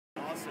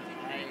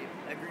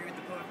I agree with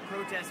the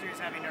protesters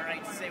having a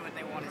right to say what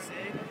they want to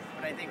say,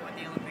 but I think what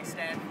the Olympics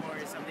stand for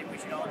is something we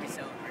should all be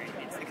celebrating.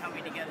 It's the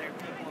coming together of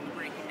people and the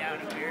breaking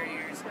down of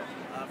barriers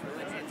of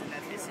religions and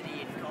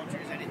ethnicity and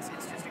cultures, and it's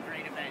just a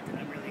great event, and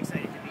I'm really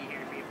excited to be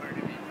here and be a part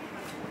of it.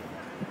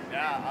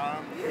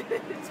 Yeah,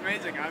 it's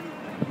amazing. I'm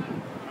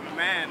a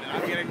man, and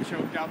I'm getting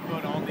choked up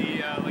about all the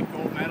like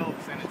gold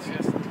medals, and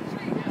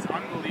it's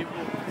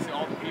unbelievable to see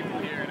all the people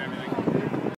here and everything.